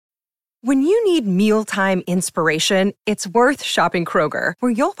When you need mealtime inspiration, it's worth shopping Kroger,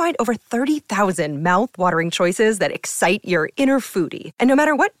 where you'll find over 30,000 mouth-watering choices that excite your inner foodie. And no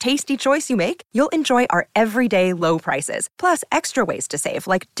matter what tasty choice you make, you'll enjoy our everyday low prices, plus extra ways to save,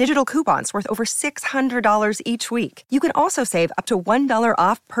 like digital coupons worth over $600 each week. You can also save up to $1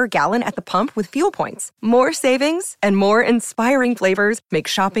 off per gallon at the pump with fuel points. More savings and more inspiring flavors make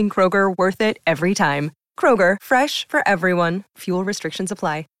shopping Kroger worth it every time. Kroger, fresh for everyone. Fuel restrictions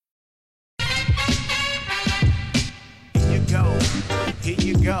apply. Here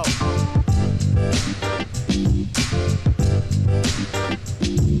you go.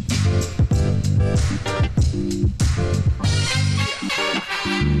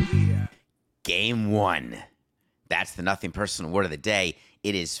 Game 1. That's the Nothing Personal Word of the Day.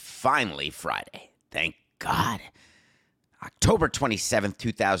 It is finally Friday. Thank God. October 27th,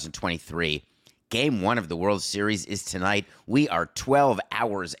 2023. Game 1 of the World Series is tonight. We are 12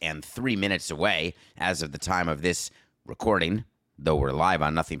 hours and 3 minutes away as of the time of this recording, though we're live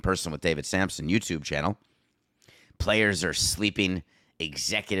on Nothing Personal with David Sampson YouTube channel. Players are sleeping.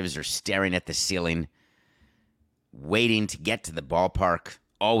 Executives are staring at the ceiling, waiting to get to the ballpark.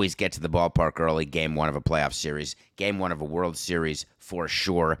 Always get to the ballpark early. Game 1 of a playoff series. Game 1 of a World Series for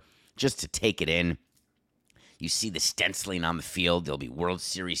sure. Just to take it in. You see the stenciling on the field. There'll be World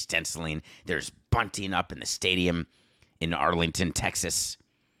Series stenciling. There's bunting up in the stadium in Arlington, Texas.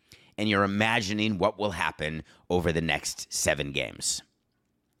 And you're imagining what will happen over the next 7 games.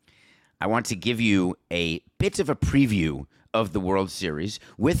 I want to give you a bit of a preview of the World Series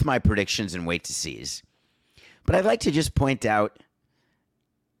with my predictions and wait to sees. But I'd like to just point out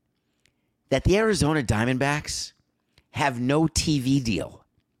that the Arizona Diamondbacks have no TV deal.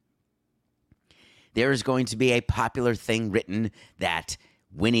 There is going to be a popular thing written that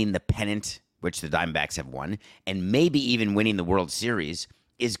winning the pennant, which the Diamondbacks have won, and maybe even winning the World Series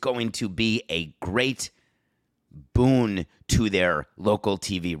is going to be a great boon to their local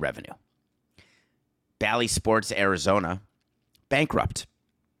TV revenue. Bally Sports Arizona, bankrupt.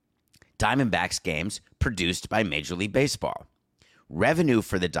 Diamondbacks games produced by Major League Baseball. Revenue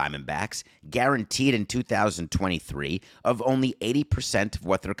for the Diamondbacks guaranteed in 2023 of only 80% of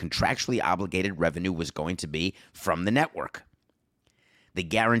what their contractually obligated revenue was going to be from the network. The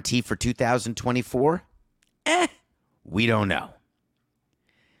guarantee for 2024? We don't know.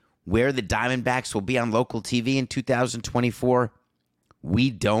 Where the Diamondbacks will be on local TV in 2024? We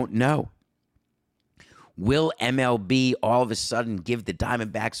don't know. Will MLB all of a sudden give the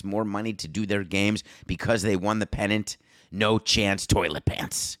Diamondbacks more money to do their games because they won the pennant? No chance, toilet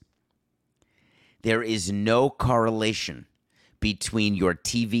pants. There is no correlation between your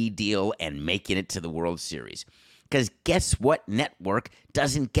TV deal and making it to the World Series. Because guess what network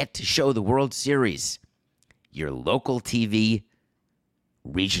doesn't get to show the World Series? Your local TV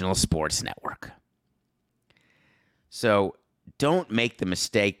regional sports network. So don't make the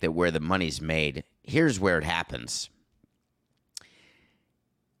mistake that where the money's made, here's where it happens.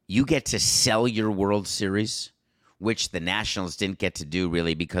 You get to sell your World Series, which the Nationals didn't get to do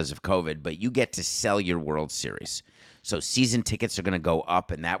really because of COVID, but you get to sell your World Series. So season tickets are going to go up,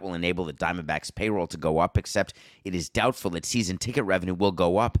 and that will enable the Diamondbacks' payroll to go up, except it is doubtful that season ticket revenue will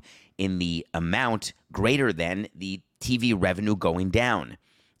go up in the amount greater than the TV revenue going down.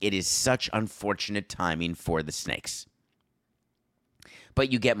 It is such unfortunate timing for the Snakes.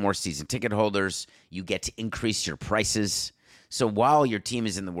 But you get more season ticket holders. You get to increase your prices. So while your team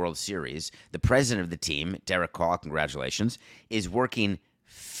is in the World Series, the president of the team, Derek Call, congratulations, is working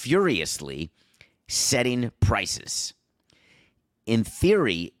furiously setting prices. In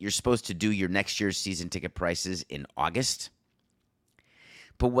theory, you're supposed to do your next year's season ticket prices in August.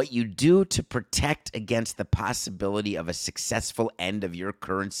 But what you do to protect against the possibility of a successful end of your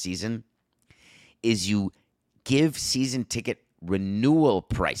current season is you give season ticket renewal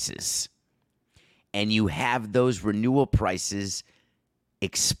prices. And you have those renewal prices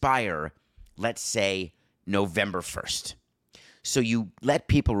expire, let's say, November 1st. So you let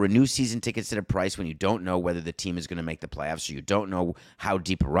people renew season tickets at a price when you don't know whether the team is going to make the playoffs, or you don't know how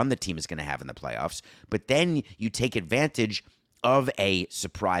deep a run the team is going to have in the playoffs. But then you take advantage of a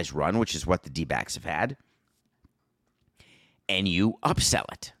surprise run, which is what the D-backs have had, and you upsell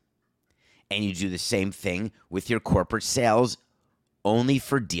it. And you do the same thing with your corporate sales, only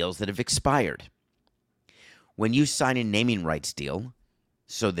for deals that have expired. When you sign a naming rights deal,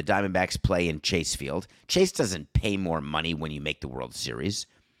 so the Diamondbacks play in Chase Field, Chase doesn't pay more money when you make the World Series.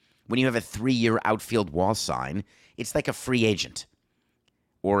 When you have a 3-year outfield wall sign, it's like a free agent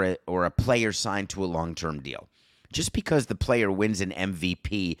or a player signed to a long-term deal. Just because the player wins an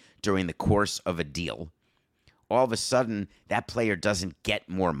MVP during the course of a deal, all of a sudden that player doesn't get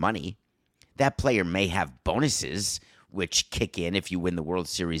more money. That player may have bonuses, which kick in if you win the World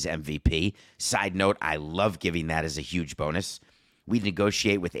Series MVP. Side note, I love giving that as a huge bonus. We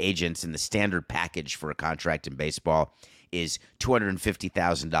negotiate with agents, and the standard package for a contract in baseball is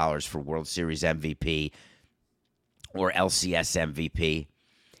 $250,000 for World Series MVP or LCS MVP.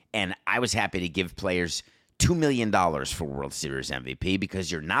 And I was happy to give players $2 million for World Series MVP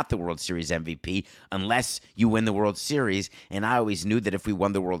because you're not the World Series MVP unless you win the World Series. And I always knew that if we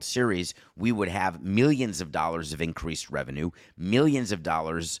won the World Series, we would have millions of dollars of increased revenue, millions of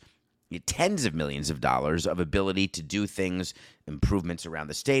dollars, tens of millions of dollars of ability to do things, improvements around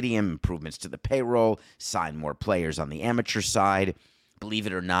the stadium, improvements to the payroll, sign more players on the amateur side. Believe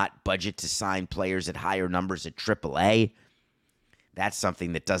it or not, budget to sign players at higher numbers at AAA. That's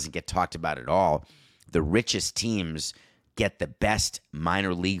something that doesn't get talked about at all. The richest teams get the best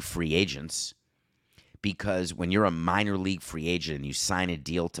minor league free agents because when you're a minor league free agent and you sign a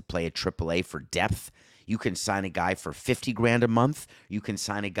deal to play at AAA for depth, you can sign a guy for $50,000 a month. You can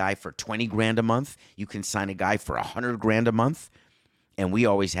sign a guy for $20,000 a month. You can sign a guy for $100,000 a month. And we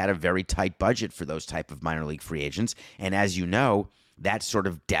always had a very tight budget for those type of minor league free agents. And as you know, that sort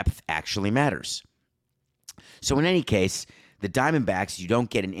of depth actually matters. So in any case, the Diamondbacks, you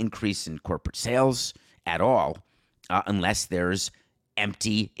don't get an increase in corporate sales at all unless there's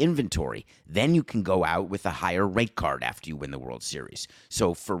empty inventory. Then you can go out with a higher rate card after you win the World Series.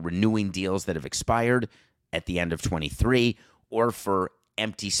 So for renewing deals that have expired at the end of 23 or for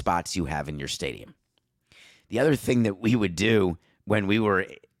empty spots you have in your stadium. The other thing that we would do when we were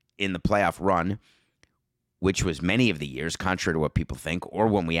in the playoff run, which was many of the years, contrary to what people think, or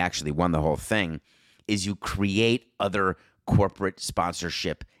when we actually won the whole thing, is you create other corporate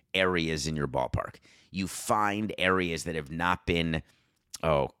sponsorship areas in your ballpark. You find areas that have not been,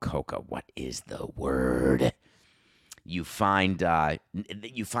 Coca, what is the word? You find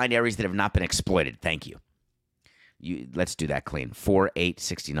areas that have not been exploited. Thank you. Let's do that clean.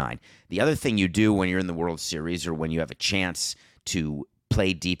 4-8-69. The other thing you do when you're in the World Series or when you have a chance to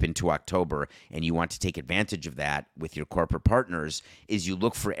play deep into October and you want to take advantage of that with your corporate partners is you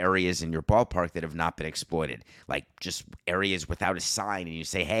look for areas in your ballpark that have not been exploited, like just areas without a sign, and you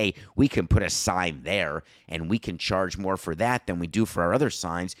say, hey, we can put a sign there and we can charge more for that than we do for our other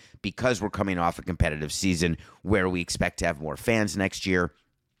signs because we're coming off a competitive season where we expect to have more fans next year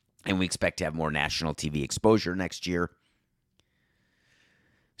and we expect to have more national TV exposure next year.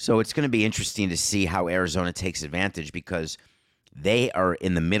 So it's going to be interesting to see how Arizona takes advantage because they are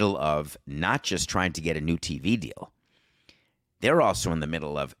in the middle of not just trying to get a new TV deal. They're also in the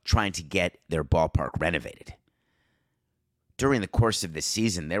middle of trying to get their ballpark renovated. During the course of this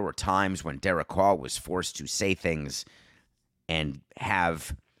season, there were times when Derek Hall was forced to say things and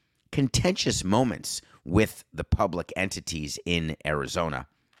have contentious moments with the public entities in Arizona,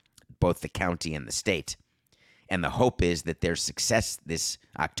 both the county and the state. And the hope is that their success this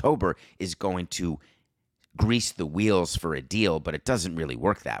October is going to grease the wheels for a deal, but it doesn't really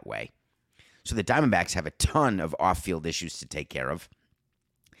work that way. So the Diamondbacks have a ton of off-field issues to take care of.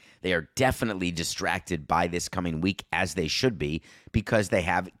 They are definitely distracted by this coming week, as they should be, because they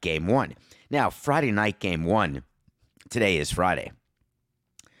have Game 1. Now, Friday night Game 1, today is Friday,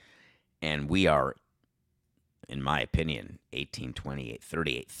 and we are, in my opinion, 18, 28,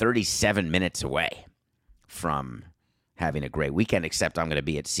 38, 37 minutes away from having a great weekend, except I'm going to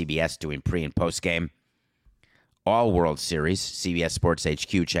be at CBS doing pre- and post-game. All World Series, CBS Sports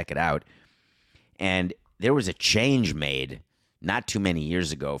HQ, check it out. And there was a change made not too many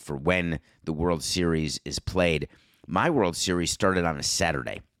years ago for when the World Series is played. My World Series started on a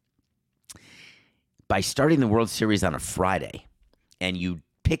Saturday. By starting the World Series on a Friday, and you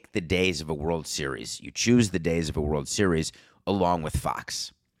pick the days of a World Series, you choose the days of a World Series along with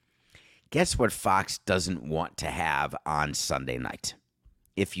Fox. Guess what Fox doesn't want to have on Sunday night,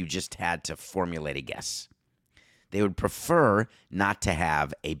 if you just had to formulate a guess? They would prefer not to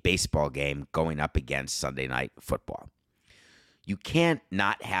have a baseball game going up against Sunday night football. You can't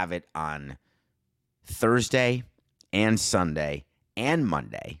not have it on Thursday and Sunday and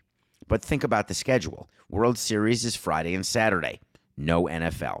Monday, but think about the schedule. World Series is Friday and Saturday. No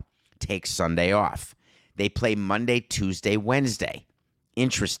NFL. Take Sunday off. They play Monday, Tuesday, Wednesday.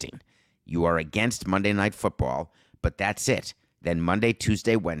 Interesting. You are against Monday Night Football, but that's it. Then Monday,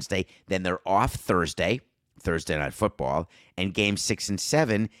 Tuesday, Wednesday. Then they're off Thursday Night Football, and Game 6 and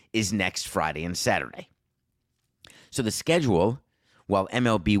 7 is next Friday and Saturday. So the schedule, while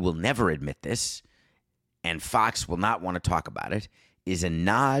MLB will never admit this, and Fox will not want to talk about it, is a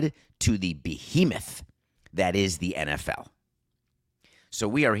nod to the behemoth that is the NFL. So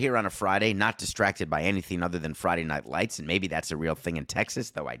we are here on a Friday, not distracted by anything other than Friday Night Lights, and maybe that's a real thing in Texas,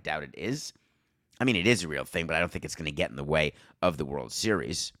 though I doubt it is. I mean, it is a real thing, but I don't think it's going to get in the way of the World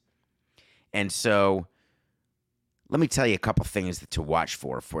Series. And so let me tell you a couple things to watch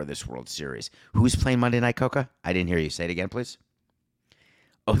for this World Series. Who's playing Monday Night, Coca? I didn't hear you. Say it again, please.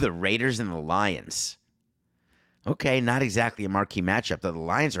 Oh, the Raiders and the Lions. Okay, not exactly a marquee matchup, though the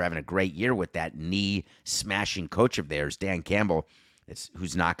Lions are having a great year with that knee-smashing coach of theirs, Dan Campbell,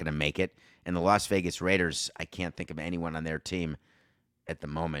 who's not going to make it. And the Las Vegas Raiders, I can't think of anyone on their team at the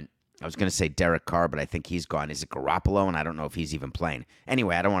moment. I was going to say Derek Carr, but I think he's gone. Is it Garoppolo? And I don't know if he's even playing.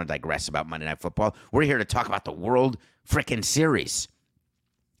 Anyway, I don't want to digress about Monday Night Football. We're here to talk about the World frickin' Series.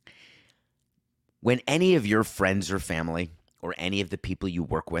 When any of your friends or family or any of the people you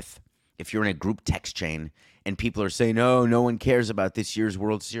work with, if you're in a group text chain and people are saying, oh, no one cares about this year's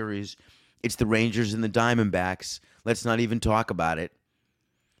World Series. It's the Rangers and the Diamondbacks. Let's not even talk about it.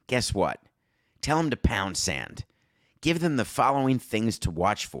 Guess what? Tell them to pound sand. Give them the following things to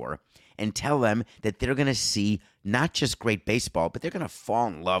watch for and tell them that they're going to see not just great baseball, but they're going to fall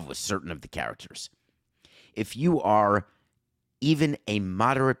in love with certain of the characters. If you are even a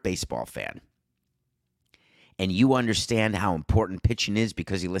moderate baseball fan and you understand how important pitching is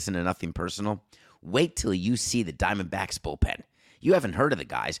because you listen to Nothing Personal, wait till you see the Diamondbacks bullpen. You haven't heard of the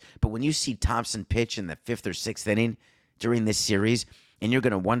guys, but when you see Thompson pitch in the 5th or 6th inning during this series, and you're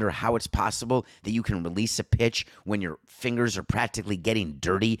going to wonder how it's possible that you can release a pitch when your fingers are practically getting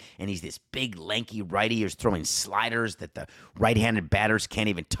dirty, and he's this big, lanky righty who's throwing sliders that the right-handed batters can't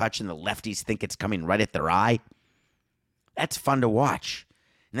even touch, and the lefties think it's coming right at their eye. That's fun to watch.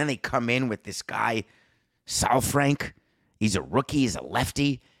 And then they come in with this guy, Sal Frank. He's a rookie. He's a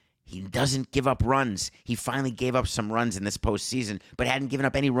lefty. He doesn't give up runs. He finally gave up some runs in this postseason, but hadn't given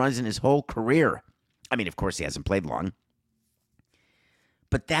up any runs in his whole career. I mean, of course, he hasn't played long.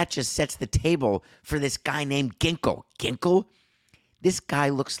 But that just sets the table for this guy named Ginkel. Ginkel? This guy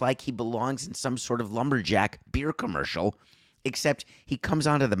looks like he belongs in some sort of lumberjack beer commercial, except he comes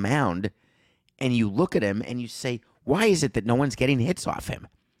onto the mound, and you look at him and you say, why is it that no one's getting hits off him?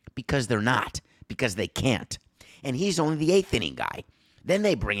 Because they're not. Because they can't. And he's only the 8th inning guy. Then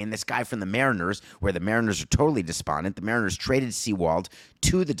they bring in this guy from the Mariners, where the Mariners are totally despondent. The Mariners traded Sewald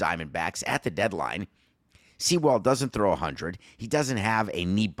to the Diamondbacks at the deadline. Sewald doesn't throw 100. He doesn't have a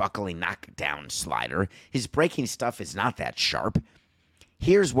knee-buckling knockdown slider. His breaking stuff is not that sharp.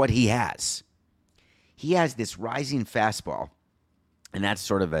 Here's what he has. He has this rising fastball, and that's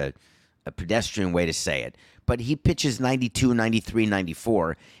sort of a pedestrian way to say it, but he pitches 92, 93,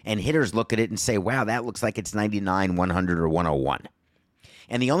 94, and hitters look at it and say, wow, that looks like it's 99, 100, or 101.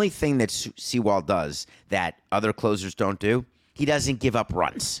 And the only thing that Sewald does that other closers don't do, he doesn't give up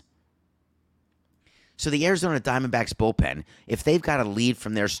runs. So the Arizona Diamondbacks bullpen, if they've got a lead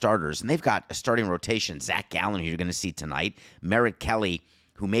from their starters, and they've got a starting rotation, Zach Gallen, who you're going to see tonight, Merritt Kelly,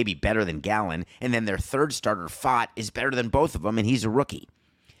 who may be better than Gallen, and then their third starter, Fott, is better than both of them, and he's a rookie.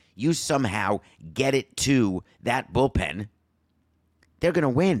 You somehow get it to that bullpen, they're going to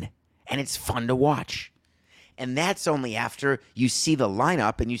win, and it's fun to watch. And that's only after you see the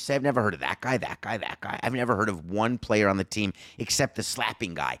lineup and you say, I've never heard of that guy, that guy, that guy. I've never heard of one player on the team except the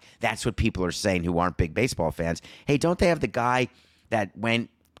slapping guy. That's what people are saying who aren't big baseball fans. Hey, don't they have the guy that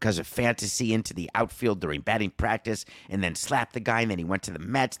went because of fantasy into the outfield during batting practice and then slapped the guy and then he went to the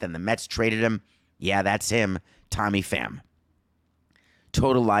Mets, then the Mets traded him? Yeah, that's him, Tommy Pham.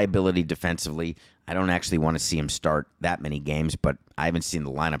 Total liability defensively. I don't actually want to see him start that many games, but I haven't seen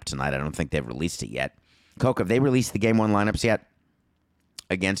the lineup tonight. I don't think they've released it yet. Coke, have they released the Game 1 lineups yet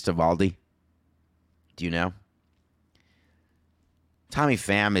against Eovaldi? Do you know? Tommy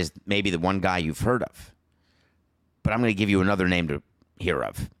Pham is maybe the one guy you've heard of. But I'm going to give you another name to hear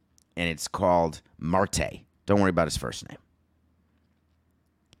of, and it's called Marte. Don't worry about his first name.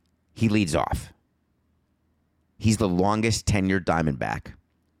 He leads off. He's the longest tenured Diamondback.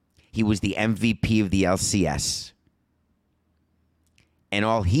 He was the MVP of the LCS. And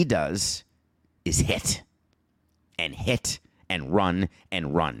all he does is hit and run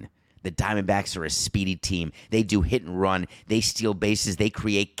and run. The Diamondbacks are a speedy team. They do hit and run. They steal bases. They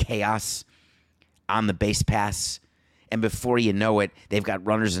create chaos on the base pass. And before you know it, they've got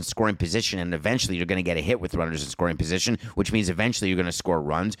runners in scoring position, and eventually you're going to get a hit with runners in scoring position, which means eventually you're going to score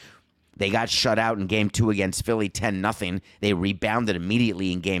runs. They got shut out in Game 2 against Philly 10-0. They rebounded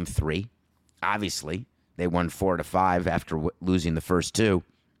immediately in Game 3. Obviously, they won 4-5 after losing the first two.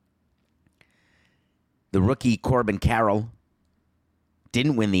 The rookie Corbin Carroll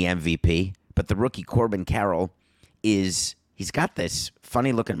didn't win the MVP, but the rookie Corbin Carroll he's got this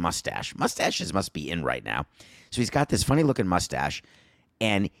funny-looking mustache. Mustaches must be in right now. So he's got this funny-looking mustache,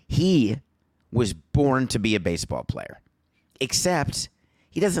 and he was born to be a baseball player, except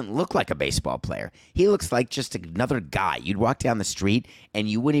He doesn't look like a baseball player. He looks like just another guy. You'd walk down the street and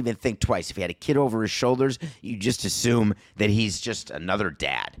you wouldn't even think twice. If he had a kid over his shoulders, you just assume that he's just another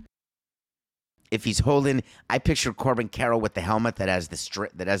dad. If he's holding, I picture Corbin Carroll with the helmet that has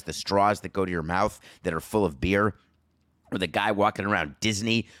the straws that go to your mouth that are full of beer, or the guy walking around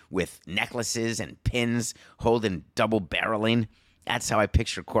Disney with necklaces and pins holding double barreling. That's how I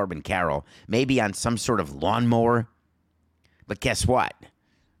picture Corbin Carroll. Maybe on some sort of lawnmower. But guess what?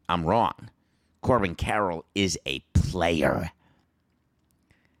 I'm wrong. Corbin Carroll is a player.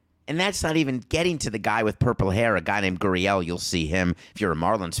 And that's not even getting to the guy with purple hair, a guy named Gurriel. You'll see him. If you're a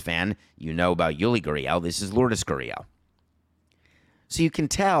Marlins fan, you know about Yuli Gurriel. This is Lourdes Gurriel. So you can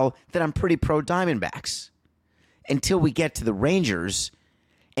tell that I'm pretty pro Diamondbacks. Until we get to the Rangers,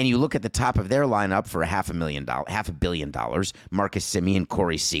 and you look at the top of their lineup for $500 million, Marcus Semien,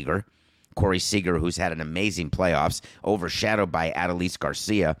 Corey Seager. Corey Seager, who's had an amazing playoffs, overshadowed by Adolis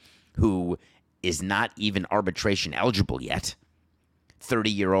Garcia, who is not even arbitration eligible yet.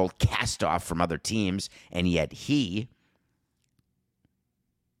 30-year-old cast-off from other teams, and yet he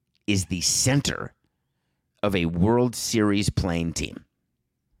is the center of a World Series playing team.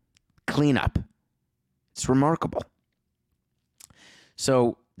 Cleanup. It's remarkable.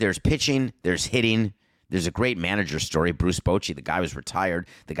 So there's pitching, there's hitting, there's a great manager story. Bruce Bochy, the guy was retired.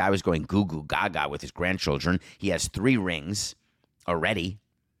 The guy was going goo goo gaga with his grandchildren. He has 3 rings already.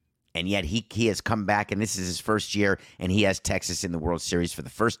 And yet he has come back, and this is his first year, and he has Texas in the World Series for the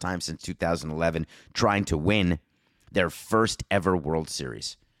first time since 2011, trying to win their first ever World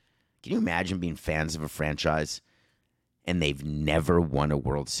Series. Can you imagine being fans of a franchise, and they've never won a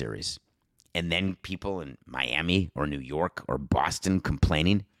World Series? And then people in Miami or New York or Boston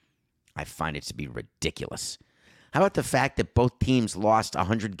complaining? I find it to be ridiculous. How about the fact that both teams lost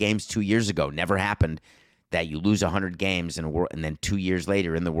 100 games 2 years ago? Never happened. That you lose 100 games and then 2 years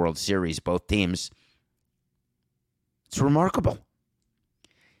later in the World Series, both teams. It's remarkable.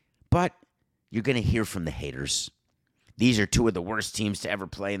 But you're going to hear from the haters. These are 2 of the worst teams to ever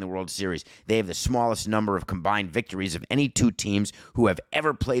play in the World Series. They have the smallest number of combined victories of any 2 teams who have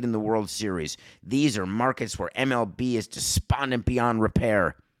ever played in the World Series. These are markets where MLB is despondent beyond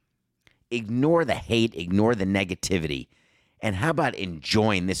repair. Ignore the hate, ignore the negativity. And how about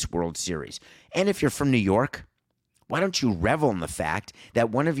enjoying this World Series? And if you're from New York, why don't you revel in the fact that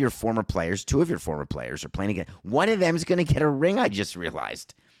one of your former players, 2 of your former players are playing again. One of them is going to get a ring, I just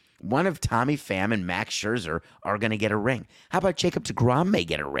realized. One of Tommy Pham and Max Scherzer are going to get a ring. How about Jacob deGrom may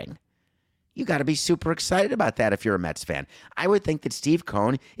get a ring? You got to be super excited about that if you're a Mets fan. I would think that Steve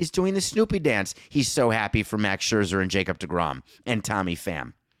Cohen is doing the Snoopy dance. He's so happy for Max Scherzer and Jacob deGrom and Tommy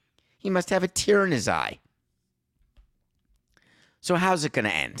Pham. He must have a tear in his eye. So how's it going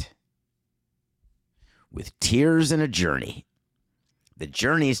to end? With tears and a journey. The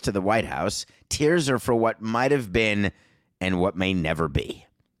journey's to the White House. Tears are for what might have been and what may never be.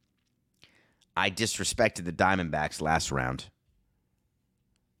 I disrespected the Diamondbacks last round,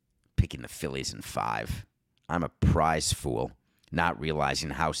 picking the Phillies in 5. I'm a prize fool, not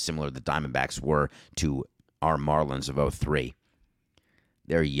realizing how similar the Diamondbacks were to our Marlins of 03.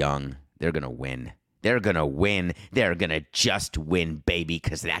 They're young. They're going to win. They're going to win. They're going to just win, baby,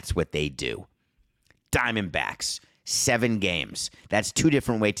 because that's what they do. Diamondbacks, 7 games. That's 2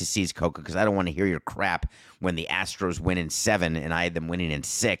 different ways to seize Coca, because I don't want to hear your crap when the Astros win in 7 and I had them winning in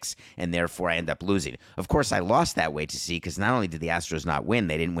 6, and therefore I end up losing. Of course, I lost that way to see, because not only did the Astros not win,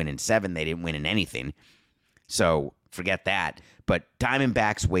 they didn't win in 7, they didn't win in anything. So forget that. But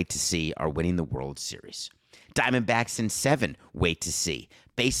Diamondbacks, wait to see, are winning the World Series. Diamondbacks in 7, wait to see.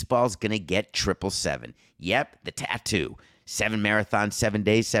 Baseball's going to get 777. Yep, the tattoo. 7 marathons, 7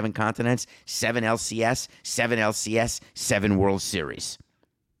 days, 7 continents, 7 LCS, 7 LCS, 7 World Series.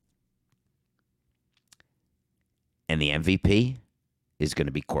 And the MVP is going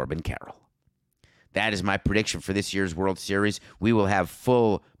to be Corbin Carroll. That is my prediction for this year's World Series. We will have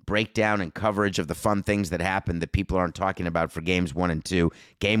full breakdown and coverage of the fun things that happened that people aren't talking about for games 1 and 2.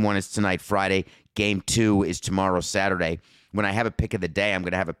 Game 1 is tonight, Friday. Game 2 is tomorrow, Saturday. When I have a pick of the day, I'm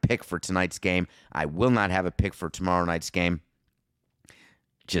going to have a pick for tonight's game. I will not have a pick for tomorrow night's game.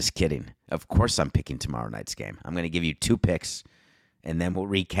 Just kidding. Of course I'm picking tomorrow night's game. I'm going to give you 2 picks, and then we'll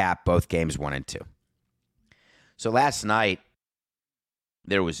recap both games 1 and 2. So last night,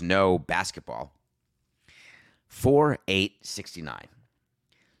 there was no basketball. 4-8-69.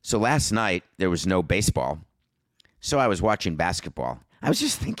 So last night, there was no baseball. So I was watching basketball. I was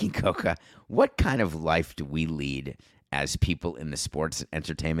just thinking, Coca, what kind of life do we lead as people in the sports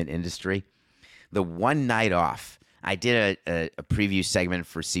entertainment industry? The one night off. I did a preview segment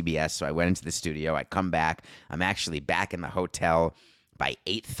for CBS, so I went into the studio. I come back. I'm actually back in the hotel by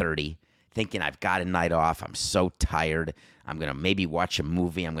 8:30, thinking I've got a night off. I'm so tired. I'm going to maybe watch a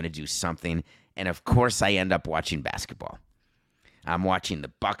movie. I'm going to do something. And of course, I end up watching basketball. I'm watching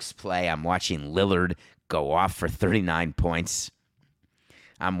the Bucks play. I'm watching Lillard go off for 39 points.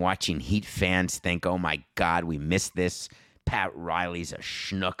 I'm watching Heat fans think, oh my God, we missed this. Pat Riley's a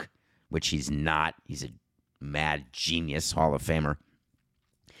schnook, which he's not. He's a mad genius, Hall of Famer.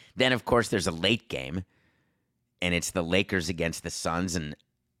 Then, of course, there's a late game, and it's the Lakers against the Suns, and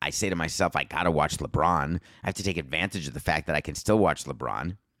I say to myself, I got to watch LeBron. I have to take advantage of the fact that I can still watch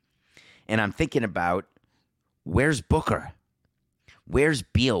LeBron. And I'm thinking about, where's Booker? Where's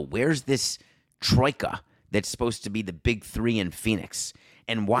Beal? Where's this troika that's supposed to be the big three in Phoenix?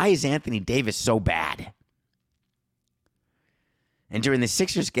 And why is Anthony Davis so bad? And during the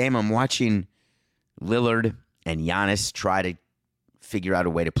Sixers game, I'm watching Lillard and Giannis try to figure out a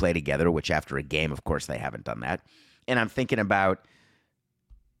way to play together, which after a game, of course, they haven't done that. And I'm thinking about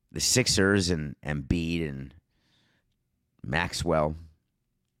the Sixers and Embiid and Maxwell.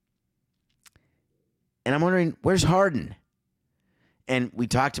 And I'm wondering, where's Harden? And we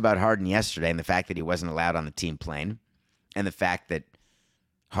talked about Harden yesterday and the fact that he wasn't allowed on the team plane and the fact that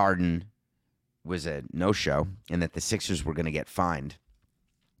Harden was a no-show and that the Sixers were going to get fined.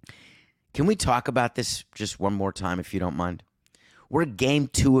 Can we talk about this just one more time, if you don't mind? We're game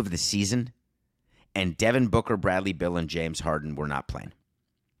 2 of the season, and Devin Booker, Bradley Beal, and James Harden were not playing.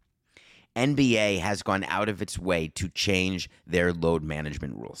 NBA has gone out of its way to change their load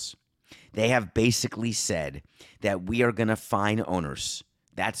management rules. They have basically said that we are going to fine owners.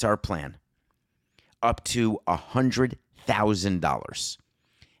 That's our plan. Up to $100,000.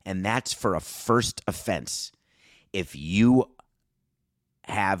 And that's for a first offense if you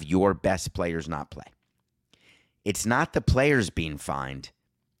have your best players not play. It's not the players being fined.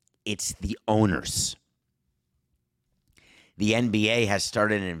 It's the owners. The NBA has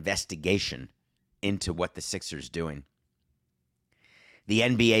started an investigation into what the Sixers are doing. The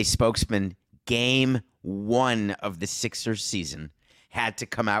NBA spokesman, game 1 of the Sixers season, had to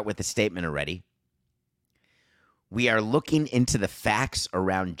come out with a statement already. We are looking into the facts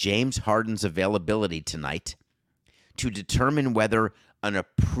around James Harden's availability tonight to determine whether an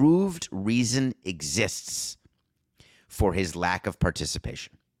approved reason exists for his lack of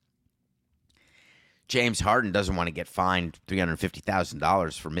participation. James Harden doesn't want to get fined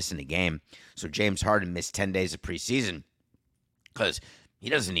 $350,000 for missing a game, so James Harden missed 10 days of preseason because he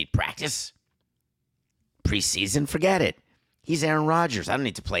doesn't need practice. Preseason, forget it. He's Aaron Rodgers. I don't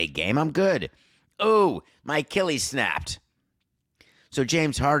need to play a game. I'm good. Oh, my Achilles snapped. So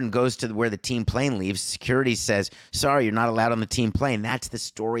James Harden goes to where the team plane leaves. Security says, sorry, you're not allowed on the team plane. That's the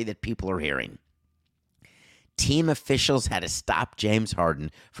story that people are hearing. Team officials had to stop James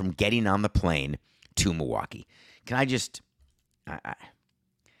Harden from getting on the plane to Milwaukee. Can I just...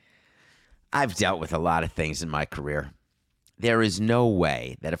 I've dealt with a lot of things in my career. There is no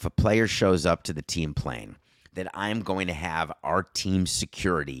way that if a player shows up to the team plane that I'm going to have our team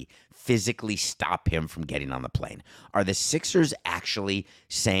security physically stop him from getting on the plane. Are the Sixers actually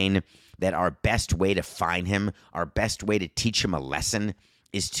saying that our best way to fine him, our best way to teach him a lesson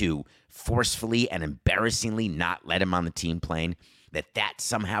is to forcefully and embarrassingly not let him on the team plane? That's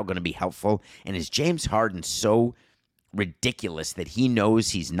somehow going to be helpful? And is James Harden so ridiculous that he knows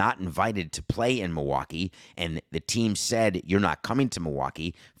he's not invited to play in Milwaukee and the team said you're not coming to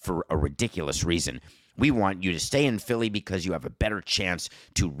Milwaukee for a ridiculous reason? We want you to stay in Philly because you have a better chance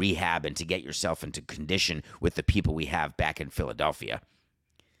to rehab and to get yourself into condition with the people we have back in Philadelphia.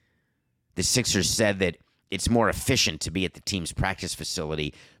 The Sixers said that it's more efficient to be at the team's practice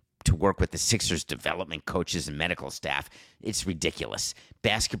facility to work with the Sixers development coaches and medical staff. It's ridiculous.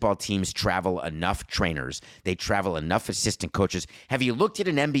 Basketball teams travel enough trainers. They travel enough assistant coaches. Have you looked at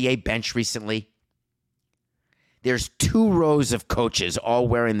an NBA bench recently? There's 2 rows of coaches all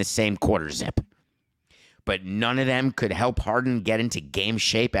wearing the same quarter zip. But none of them could help Harden get into game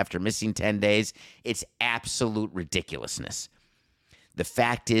shape after missing 10 days. It's absolute ridiculousness. The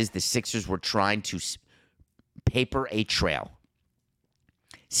fact is the Sixers were trying to paper a trail,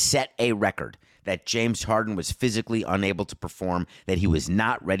 set a record that James Harden was physically unable to perform, that he was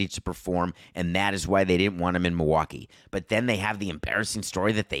not ready to perform, and that is why they didn't want him in Milwaukee. But then they have the embarrassing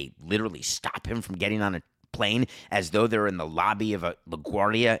story that they literally stop him from getting on a plane as though they're in the lobby of a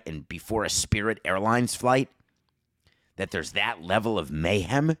LaGuardia and before a Spirit Airlines flight, that there's that level of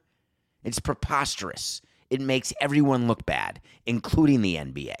mayhem. It's preposterous. It makes everyone look bad, including the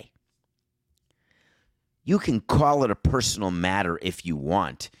NBA. You can call it a personal matter if you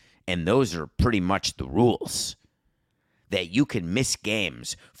want, and those are pretty much the rules. that you can miss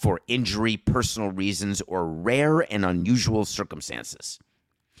games for injury, personal reasons, or rare and unusual circumstances.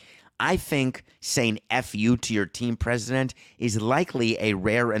 I think saying F you to your team president is likely a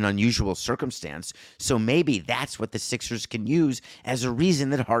rare and unusual circumstance, so maybe that's what the Sixers can use as a reason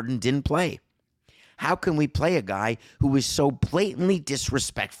that Harden didn't play. How can we play a guy who is so blatantly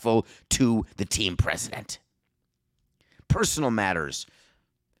disrespectful to the team president? Personal matters.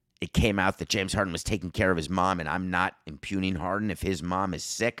 It came out that James Harden was taking care of his mom, and I'm not impugning Harden if his mom is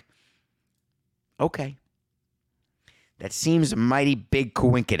sick. Okay. That seems a mighty big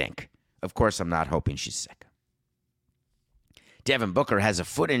coinkydink. Of course, I'm not hoping she's sick. Devin Booker has a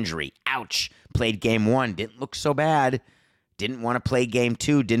foot injury. Ouch. Played game 1. Didn't look so bad. Didn't want to play game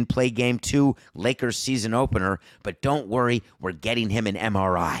 2. Didn't play game 2. Lakers season opener. But don't worry, we're getting him an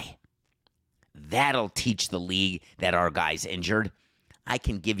MRI. That'll teach the league that our guy's injured. I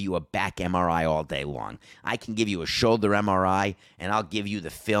can give you a back MRI all day long. I can give you a shoulder MRI, and I'll give you the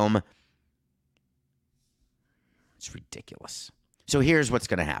film. It's ridiculous. So here's what's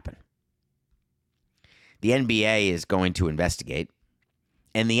going to happen. The NBA is going to investigate,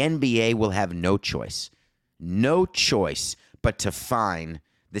 and the NBA will have no choice but to fine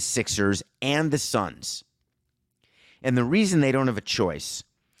the Sixers and the Suns. And the reason they don't have a choice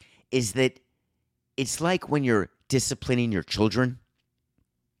is that it's like when you're disciplining your children.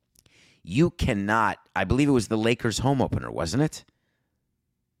 You cannot, I believe it was the Lakers home opener, wasn't it?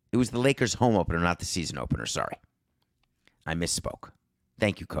 It was the Lakers home opener, not the season opener. Sorry. I misspoke.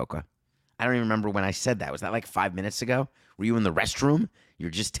 Thank you, Coca. I don't even remember when I said that. Was that like 5 minutes ago? Were you in the restroom? You're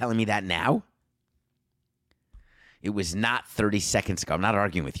just telling me that now? It was not 30 seconds ago. I'm not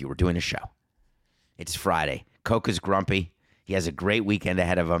arguing with you. We're doing a show. It's Friday. Coca's grumpy. He has a great weekend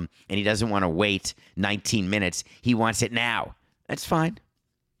ahead of him, and he doesn't want to wait 19 minutes. He wants it now. That's fine.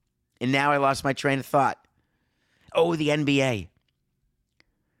 And now I lost my train of thought. Oh, the NBA.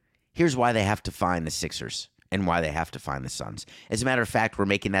 Here's why they have to find the Sixers and why they have to find the Suns. As a matter of fact, we're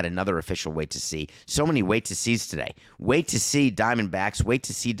making that another official wait to see. So many wait to sees today. Wait to see Diamondbacks. Wait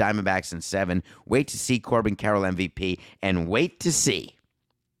to see Diamondbacks in 7. Wait to see Corbin Carroll MVP. And wait to see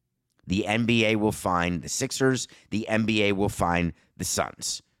the NBA will find the Sixers. The NBA will find the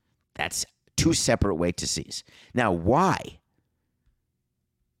Suns. That's 2 separate wait to sees. Now, why?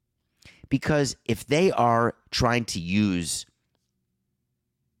 Because if they are trying to use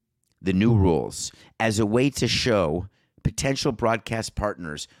the new rules as a way to show potential broadcast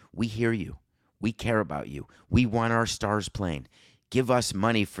partners, we hear you. We care about you. We want our stars playing. Give us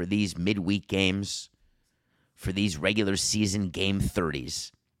money for these midweek games, for these regular season game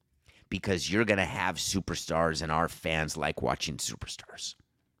 30s, because you're going to have superstars and our fans like watching superstars.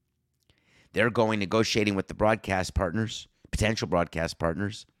 They're going negotiating with the broadcast partners, potential broadcast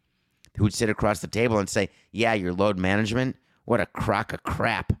partners, who would sit across the table and say, yeah, your load management, what a crock of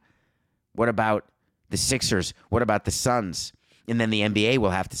crap. What about the Sixers? What about the Suns? And then the NBA will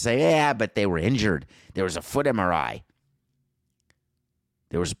have to say, yeah, but they were injured. There was a foot MRI.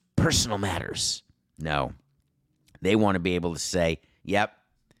 There was personal matters. No. They want to be able to say, yep,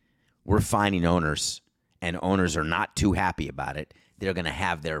 we're fining owners, and owners are not too happy about it. They're going to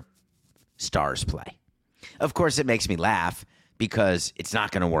have their stars play. Of course, it makes me laugh, because it's not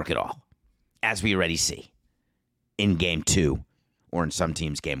going to work at all, as we already see in game 2 or in some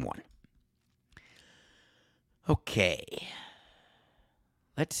teams game 1. Okay.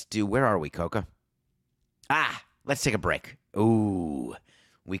 Where are we, Coca? Let's take a break. Ooh,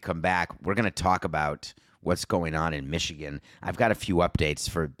 we come back. We're going to talk about what's going on in Michigan. I've got a few updates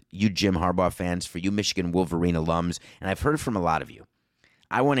for you Jim Harbaugh fans, for you Michigan Wolverine alums, and I've heard from a lot of you.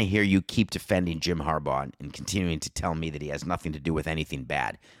 I want to hear you keep defending Jim Harbaugh and continuing to tell me that he has nothing to do with anything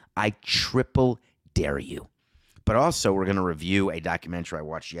bad. I triple dare you. But also, we're going to review a documentary I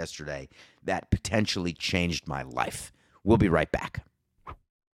watched yesterday that potentially changed my life. We'll be right back.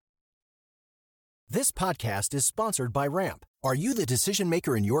 This podcast is sponsored by Ramp. Are you the decision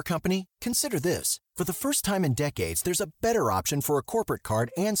maker in your company? Consider this. For the first time in decades, there's a better option for a corporate card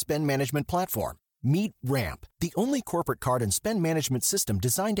and spend management platform. Meet Ramp, the only corporate card and spend management system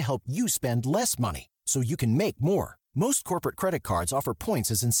designed to help you spend less money so you can make more. Most corporate credit cards offer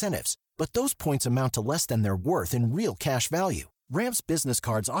points as incentives, but those points amount to less than their worth in real cash value. Ramp's business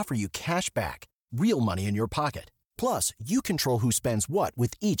cards offer you cash back, real money in your pocket. Plus, you control who spends what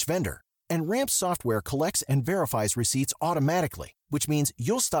with each vendor. And Ramp's software collects and verifies receipts automatically, which means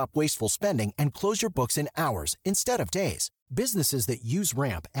you'll stop wasteful spending and close your books in hours instead of days. Businesses that use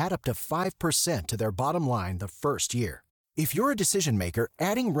Ramp add up to 5% to their bottom line the first year. If you're a decision maker,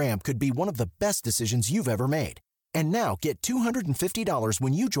 adding Ramp could be one of the best decisions you've ever made. And now get $250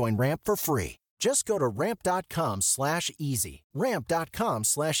 when you join Ramp for free. Just go to ramp.com/easy.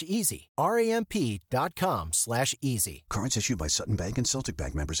 Ramp.com/easy. RAMP.com/easy. Cards issued by Sutton Bank and Celtic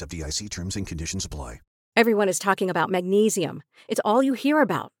Bank, members of FDIC. Terms and conditions apply. Everyone is talking about magnesium. It's all you hear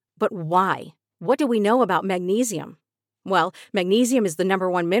about. But why? What do we know about magnesium? Well, magnesium is the number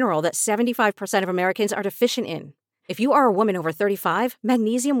one mineral that 75% of Americans are deficient in. If you are a woman over 35,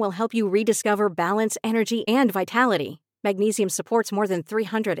 magnesium will help you rediscover balance, energy, and vitality. Magnesium supports more than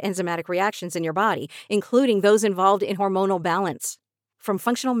 300 enzymatic reactions in your body, including those involved in hormonal balance. From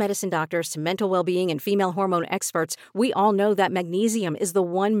functional medicine doctors to mental well-being and female hormone experts, we all know that magnesium is the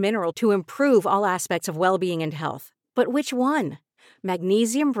one mineral to improve all aspects of well-being and health. But which one?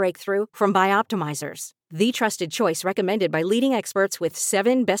 Magnesium Breakthrough from Bioptimizers, the trusted choice recommended by leading experts with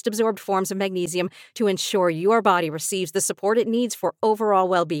 7 best-absorbed forms of magnesium to ensure your body receives the support it needs for overall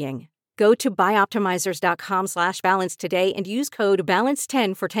well-being. Go to bioptimizers.com/balance today and use code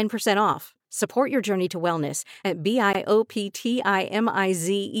BALANCE10 for 10% off. Support your journey to wellness at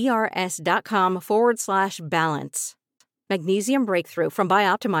bioptimizers.com/balance. Magnesium Breakthrough from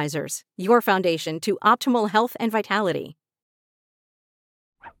Bioptimizers, your foundation to optimal health and vitality.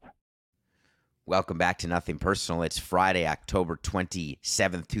 Welcome back to Nothing Personal. It's Friday, October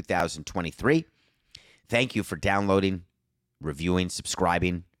 27th, 2023. Thank you for downloading, reviewing,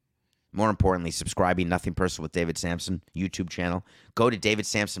 subscribing. More importantly, subscribing Nothing Personal with David Sampson YouTube channel. Go to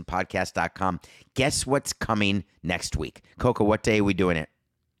davidsampsonpodcast.com. Guess what's coming next week? Coco, what day are we doing it?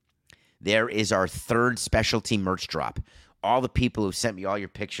 There is our 3rd specialty merch drop. All the people who sent me all your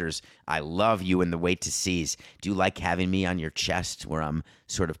pictures, I love you and the wait to sees. Do you like having me on your chest where I'm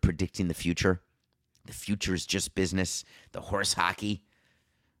sort of predicting the future? The future is just business. The horse hockey,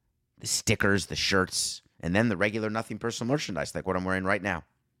 the stickers, the shirts, and then the regular Nothing Personal merchandise like what I'm wearing right now.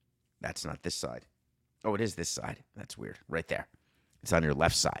 That's not this side. Oh, it is this side. That's weird. Right there. It's on your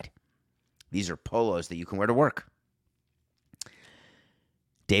left side. These are polos that you can wear to work.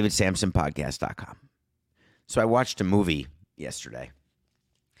 DavidSampsonPodcast.com. So I watched a movie yesterday,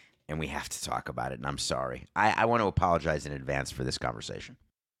 and we have to talk about it, and I'm sorry. I want to apologize in advance for this conversation.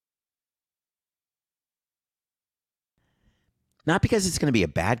 Not because it's going to be a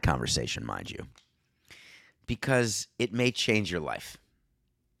bad conversation, mind you, because it may change your life.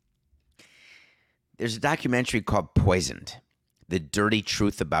 There's a documentary called Poisoned, The Dirty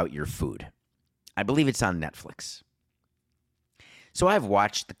Truth About Your Food. I believe it's on Netflix. So I've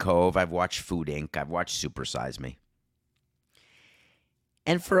watched The Cove, I've watched Food Inc., I've watched Super Size Me.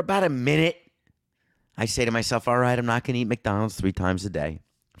 And for about a minute, I say to myself, all right, I'm not going to eat McDonald's 3 times a day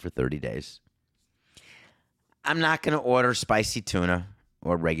for 30 days. I'm not going to order spicy tuna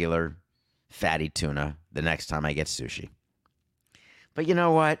or regular fatty tuna the next time I get sushi. But you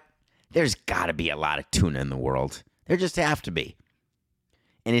know what? There's got to be a lot of tuna in the world. There just have to be.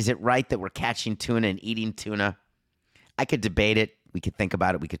 And is it right that we're catching tuna and eating tuna? I could debate it. We could think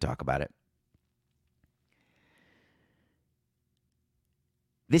about it. We could talk about it.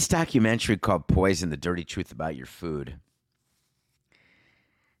 This documentary called Poison, The Dirty Truth About Your Food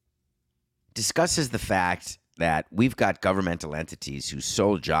discusses the fact that we've got governmental entities whose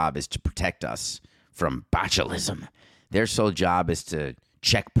sole job is to protect us from botulism. Their sole job is to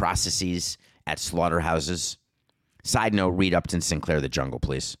check processes at slaughterhouses. Side note, read Upton Sinclair, The Jungle,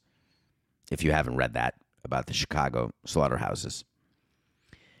 please, if you haven't read that about the Chicago slaughterhouses.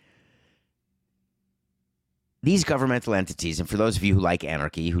 These governmental entities, and for those of you who like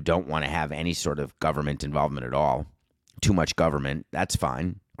anarchy, who don't want to have any sort of government involvement at all, too much government, that's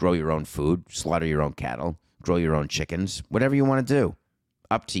fine. Grow your own food, slaughter your own cattle, grow your own chickens, whatever you want to do.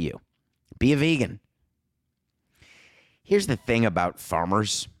 Up to you. Be a vegan. Here's the thing about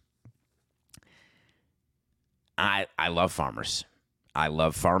farmers. I love farmers. I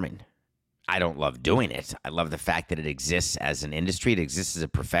love farming. I don't love doing it. I love the fact that it exists as an industry. It exists as a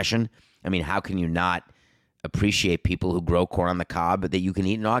profession. I mean, how can you not appreciate people who grow corn on the cob that you can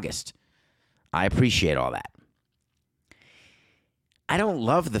eat in August? I appreciate all that. I don't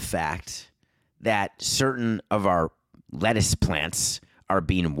love the fact that certain of our lettuce plants are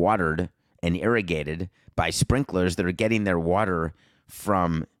being watered and irrigated by sprinklers that are getting their water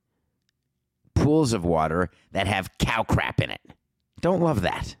from pools of water that have cow crap in it. Don't love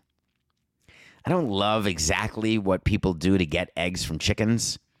that. I don't love exactly what people do to get eggs from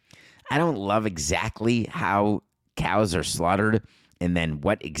chickens. I don't love exactly how cows are slaughtered and then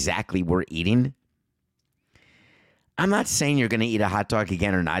what exactly we're eating. I'm not saying you're going to eat a hot dog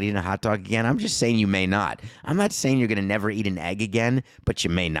again or not eat a hot dog again. I'm just saying you may not. I'm not saying you're going to never eat an egg again, but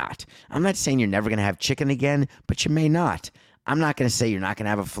you may not. I'm not saying you're never going to have chicken again, but you may not. I'm not going to say you're not going to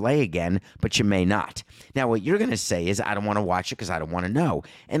have a filet again, but you may not. Now, what you're going to say is, I don't want to watch it because I don't want to know.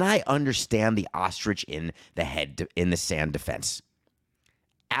 And I understand the ostrich in the sand defense.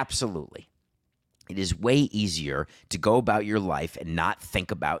 Absolutely. It is way easier to go about your life and not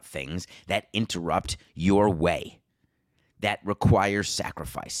think about things that interrupt your way, that require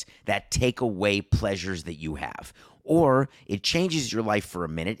sacrifice, that take away pleasures that you have. Or it changes your life for a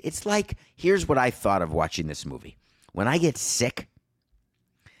minute. It's like, here's what I thought of watching this movie. When I get sick,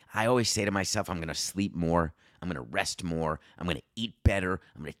 I always say to myself, I'm going to sleep more. I'm going to rest more. I'm going to eat better.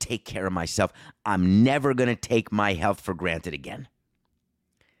 I'm going to take care of myself. I'm never going to take my health for granted again.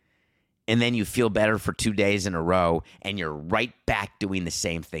 And then you feel better for 2 days in a row, and you're right back doing the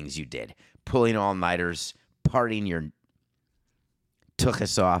same things you did. Pulling all-nighters, partying your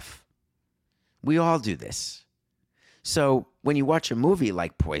tuchus off. We all do this. So when you watch a movie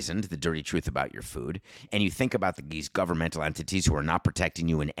like Poisoned, The Dirty Truth About Your Food, and you think about these governmental entities who are not protecting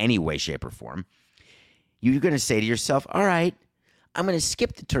you in any way, shape, or form, you're going to say to yourself, all right, I'm going to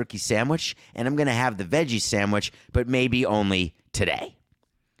skip the turkey sandwich, and I'm going to have the veggie sandwich, but maybe only today.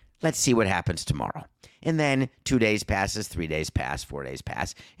 Let's see what happens tomorrow. And then 2 days passes, 3 days pass, 4 days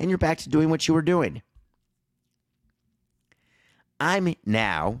pass, and you're back to doing what you were doing. I'm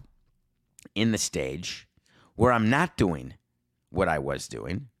now in the stage where I'm not doing what I was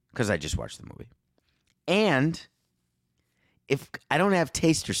doing because I just watched the movie. And if I don't have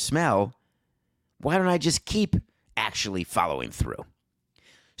taste or smell, why don't I just keep actually following through?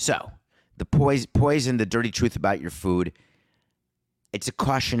 So, the Poison, The Dirty Truth About Your Food, it's a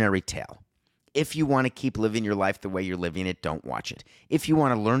cautionary tale. If you want to keep living your life the way you're living it, don't watch it. If you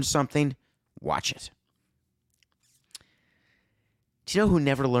want to learn something, watch it. Do you know who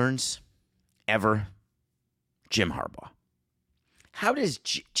never learns? Ever? Jim Harbaugh. How does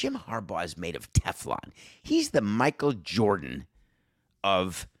Jim Harbaugh is made of Teflon? He's the Michael Jordan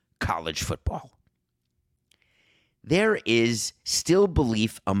of college football. There is still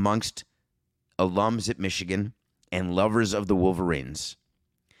belief amongst alums at Michigan and lovers of the Wolverines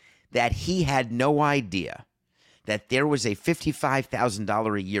that he had no idea that there was a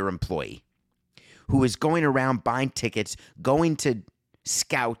 $55,000 a year employee who was going around buying tickets, going to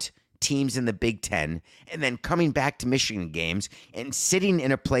scout teams in the Big Ten, and then coming back to Michigan games and sitting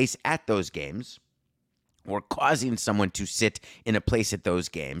in a place at those games, or causing someone to sit in a place at those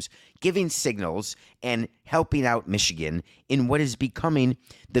games, giving signals and helping out Michigan in what is becoming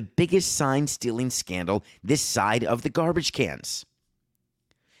the biggest sign-stealing scandal this side of the garbage cans.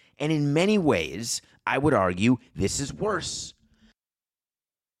 And in many ways, I would argue this is worse.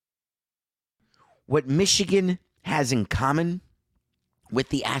 What Michigan has in common with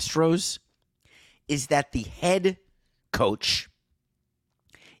the Astros is that the head coach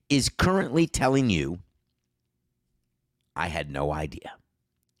is currently telling you, I had no idea.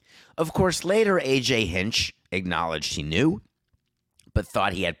 Of course, later A.J. Hinch acknowledged he knew, but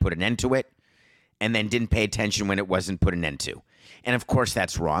thought he had put an end to it, and then didn't pay attention when it wasn't put an end to. And of course,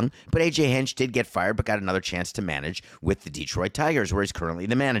 that's wrong, but A.J. Hinch did get fired, but got another chance to manage with the Detroit Tigers, where he's currently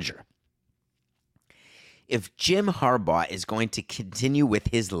the manager. If Jim Harbaugh is going to continue with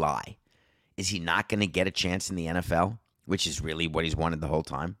his lie, is he not going to get a chance in the NFL, which is really what he's wanted the whole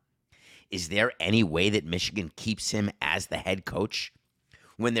time? Is there any way that Michigan keeps him as the head coach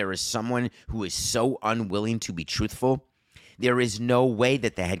when there is someone who is so unwilling to be truthful? There is no way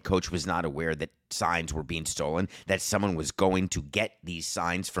that the head coach was not aware that signs were being stolen, that someone was going to get these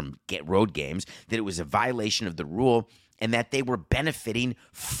signs from road games, that it was a violation of the rule, and that they were benefiting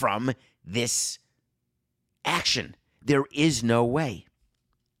from this action. There is no way.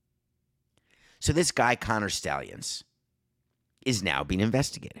 So this guy, Connor Stallions, is now being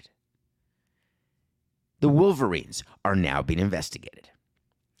investigated. The Wolverines are now being investigated.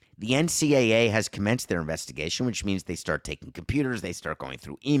 The NCAA has commenced their investigation, which means they start taking computers, they start going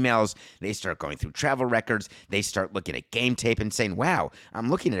through emails, they start going through travel records, they start looking at game tape and saying, wow,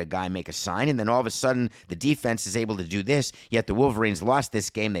 I'm looking at a guy make a sign, and then all of a sudden the defense is able to do this, yet the Wolverines lost this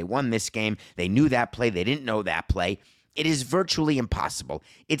game, they won this game, they knew that play, they didn't know that play. It is virtually impossible.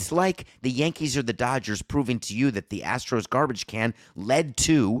 It's like the Yankees or the Dodgers proving to you that the Astros garbage can led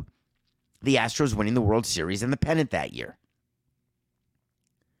to the Astros winning the World Series and the pennant that year.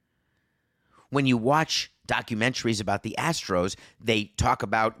 When you watch documentaries about the Astros, they talk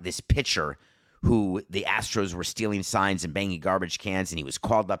about this pitcher who the Astros were stealing signs and banging garbage cans, and he was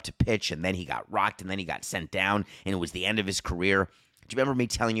called up to pitch, and then he got rocked, and then he got sent down, and it was the end of his career. Do you remember me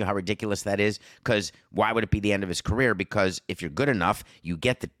telling you how ridiculous that is? Because why would it be the end of his career? Because if you're good enough, you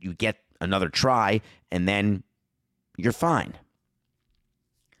get another try, and then you're fine.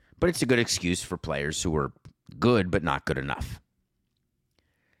 But it's a good excuse for players who are good but not good enough.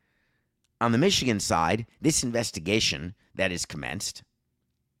 On the Michigan side, this investigation that is commenced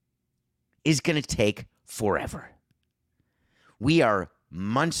is going to take forever. We are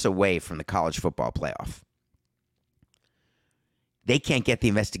months away from the college football playoff. They can't get the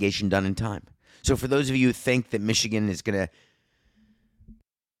investigation done in time. So for those of you who think that Michigan is going to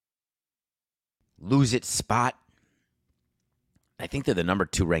lose its spot, I think they're the number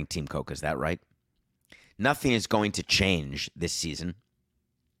 2 ranked team, Coke. Is that right? Nothing is going to change this season.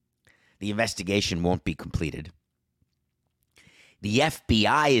 The investigation won't be completed. The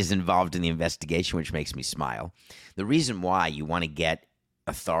FBI is involved in the investigation, which makes me smile. The reason why you want to get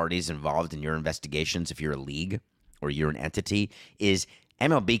authorities involved in your investigations, if you're a league or you're an entity, is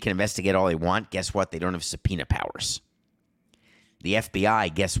MLB can investigate all they want. Guess what? They don't have subpoena powers. The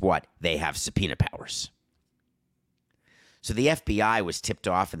FBI, guess what? They have subpoena powers. So the FBI was tipped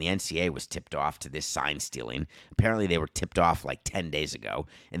off and the NCAA was tipped off to this sign stealing. Apparently they were tipped off like 10 days ago,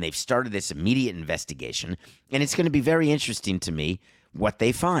 and they've started this immediate investigation, and it's going to be very interesting to me what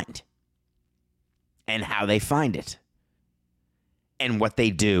they find and how they find it and what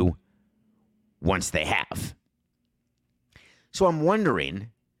they do once they have. So I'm wondering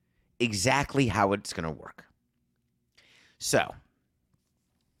exactly how it's going to work. So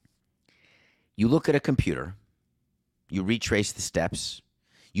you look at a computer, you retrace the steps,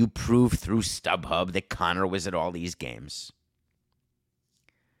 you prove through StubHub that Connor was at all these games.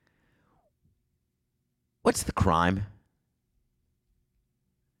 What's the crime?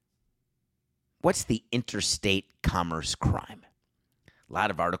 What's the interstate commerce crime? A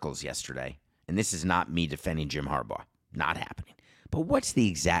lot of articles yesterday, and this is not me defending Jim Harbaugh. Not happening. But what's the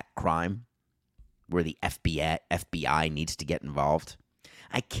exact crime where the FBI needs to get involved?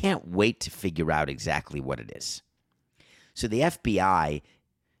 I can't wait to figure out exactly what it is. So the FBI,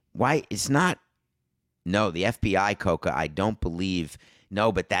 why it's not, no, the FBI, Coca, I don't believe,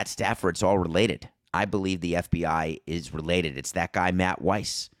 no, but that staffer, it's all related. I believe the FBI is related. It's that guy, Matt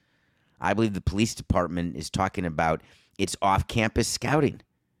Weiss. I believe the police department is talking about it's off-campus scouting.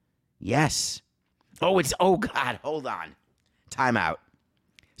 Yes. Oh, God, hold on. Time out.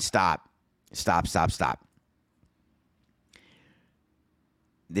 Stop.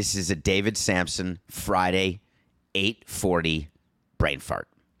 This is a David Sampson, Friday, 8:40 brain fart.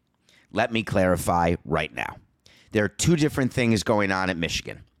 Let me clarify right now. There are 2 different things going on at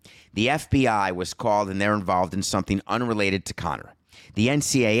Michigan. The FBI was called and they're involved in something unrelated to Connor. The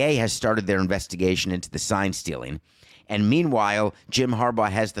NCAA has started their investigation into the sign stealing. And meanwhile, Jim Harbaugh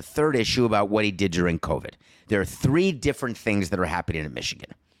has the 3rd issue about what he did during COVID. There are 3 different things that are happening in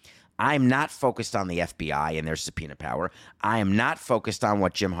Michigan. I'm not focused on the FBI and their subpoena power. I am not focused on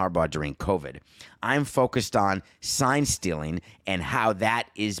what Jim Harbaugh during COVID. I'm focused on sign stealing and how that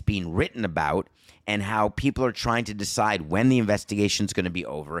is being written about and how people are trying to decide when the investigation is going to be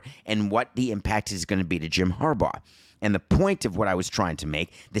over and what the impact is going to be to Jim Harbaugh. And the point of what I was trying to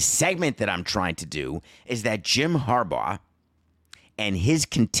make, the segment that I'm trying to do, is that Jim Harbaugh and his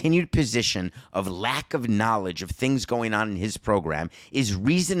continued position of lack of knowledge of things going on in his program is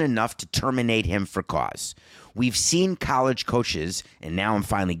reason enough to terminate him for cause. We've seen college coaches, and now I'm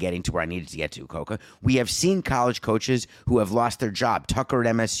finally getting to where I needed to get to, Coca. We have seen college coaches who have lost their job, Tucker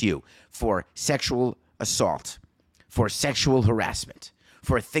at MSU, for sexual assault, for sexual harassment,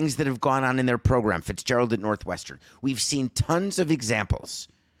 for things that have gone on in their program, Fitzgerald at Northwestern. We've seen tons of examples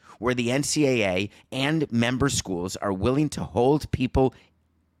where the NCAA and member schools are willing to hold people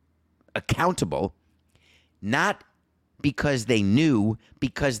accountable, not because they knew,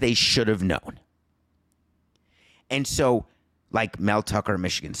 because they should have known. And so, like Mel Tucker at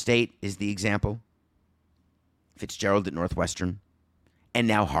Michigan State is the example, Fitzgerald at Northwestern, and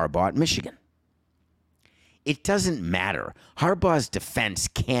now Harbaugh at Michigan. It doesn't matter. Harbaugh's defense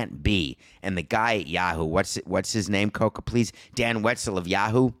can't be, and the guy at Yahoo, what's his name, Coca, please? Dan Wetzel of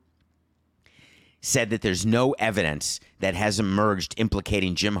Yahoo said that there's no evidence that has emerged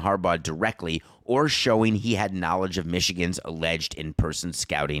implicating Jim Harbaugh directly or showing he had knowledge of Michigan's alleged in-person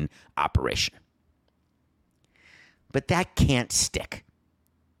scouting operation. But that can't stick.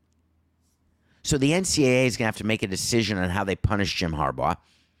 So the NCAA is going to have to make a decision on how they punish Jim Harbaugh.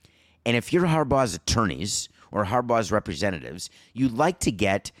 And if you're Harbaugh's attorneys or Harbaugh's representatives, you'd like to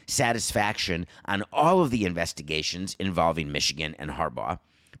get satisfaction on all of the investigations involving Michigan and Harbaugh,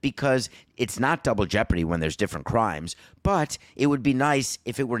 because it's not double jeopardy when there's different crimes, but it would be nice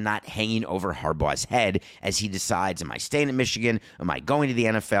if it were not hanging over Harbaugh's head as he decides, am I staying at Michigan? Am I going to the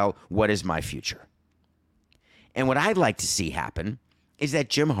NFL? What is my future? And what I'd like to see happen is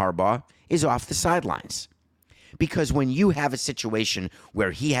that Jim Harbaugh is off the sidelines. Because when you have a situation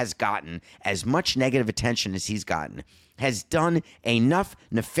where he has gotten as much negative attention as he's gotten, has done enough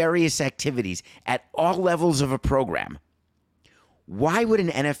nefarious activities at all levels of a program. Why would an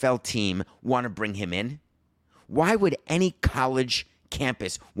NFL team want to bring him in? Why would any college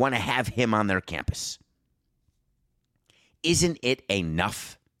campus want to have him on their campus? Isn't it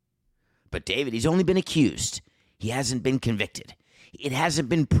enough? But David, he's only been accused. He hasn't been convicted. It hasn't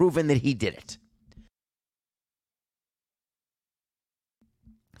been proven that he did it.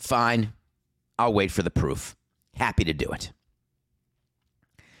 Fine. I'll wait for the proof. Happy to do it.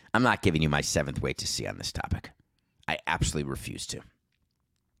 I'm not giving you my seventh wait to see on this topic. I absolutely refuse to.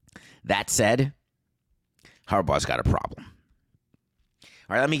 That said, Harbaugh's got a problem.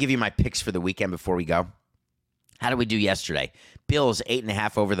 All right, let me give you my picks for the weekend before we go. How did we do yesterday? Bills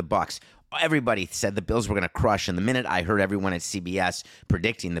 8.5 over the Bucks. Everybody said the Bills were going to crush, and the minute I heard everyone at CBS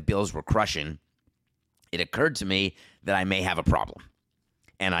predicting the Bills were crushing, it occurred to me that I may have a problem.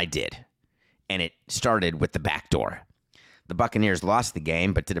 And I did. And it started with the back door. The Buccaneers lost the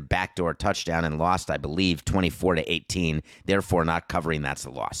game, but did a backdoor touchdown and lost, I believe, 24-18. Therefore, not covering, that's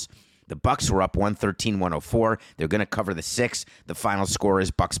the loss. The Bucks were up 113-104. They're going to cover the 6. The final score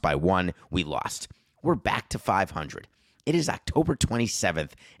is Bucks by 1. We lost. We're back to 500. It is October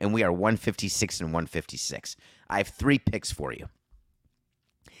 27th, and we are 156-156. I have 3 picks for you.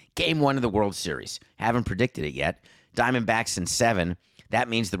 Game 1 of the World Series. Haven't predicted it yet. Diamondbacks in 7. That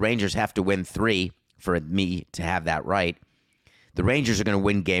means the Rangers have to win 3 for me to have that right. The Rangers are going to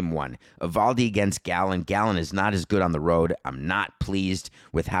win Game 1. Eovaldi against Gallen. Gallen is not as good on the road. I'm not pleased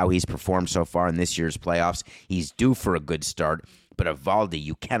with how he's performed so far in this year's playoffs. He's due for a good start, but Eovaldi,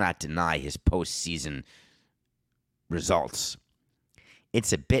 you cannot deny his postseason results.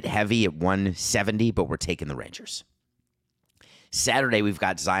 It's a bit heavy at 170, but we're taking the Rangers. Saturday, we've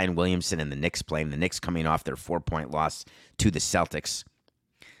got Zion Williamson and the Knicks playing. The Knicks coming off their 4-point loss to the Celtics.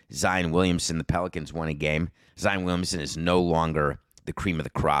 Zion Williamson, the Pelicans won a game. Zion Williamson is no longer the cream of the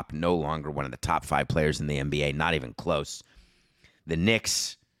crop, no longer one of the top 5 players in the NBA, not even close. The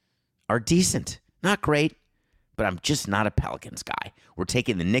Knicks are decent. Not great, but I'm just not a Pelicans guy. We're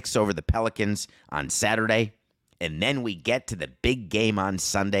taking the Knicks over the Pelicans on Saturday, and then we get to the big game on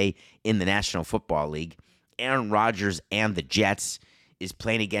Sunday in the National Football League. Aaron Rodgers and the Jets is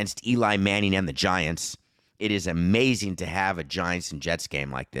playing against Eli Manning and the Giants. It is amazing to have a Giants and Jets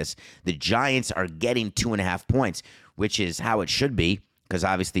game like this. The Giants are getting 2.5 points, which is how it should be, because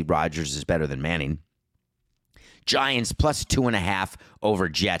obviously Rodgers is better than Manning. Giants plus 2.5 over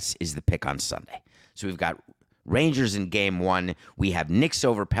Jets is the pick on Sunday. So we've got Rangers in Game 1. We have Knicks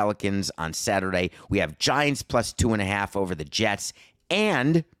over Pelicans on Saturday. We have Giants plus 2.5 over the Jets.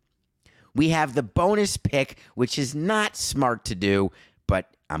 And we have the bonus pick, which is not smart to do,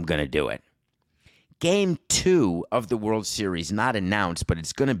 but I'm going to do it. Game 2 of the World Series, not announced, but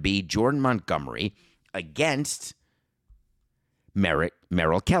it's going to be Jordan Montgomery against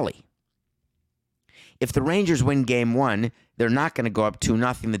Merrill Kelly. If the Rangers win Game 1, they're not going to go up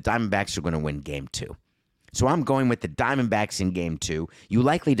 2-0. The Diamondbacks are going to win Game 2. So I'm going with the Diamondbacks in Game 2. You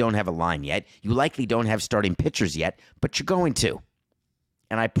likely don't have a line yet. You likely don't have starting pitchers yet, but you're going to.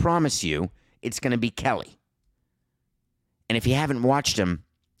 And I promise you, it's going to be Kelly. And if you haven't watched him,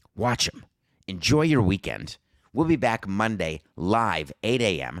 watch him. Enjoy your weekend. We'll be back Monday, live, 8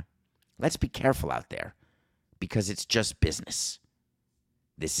 a.m. Let's be careful out there, because it's just business.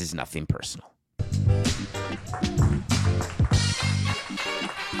 This is nothing personal.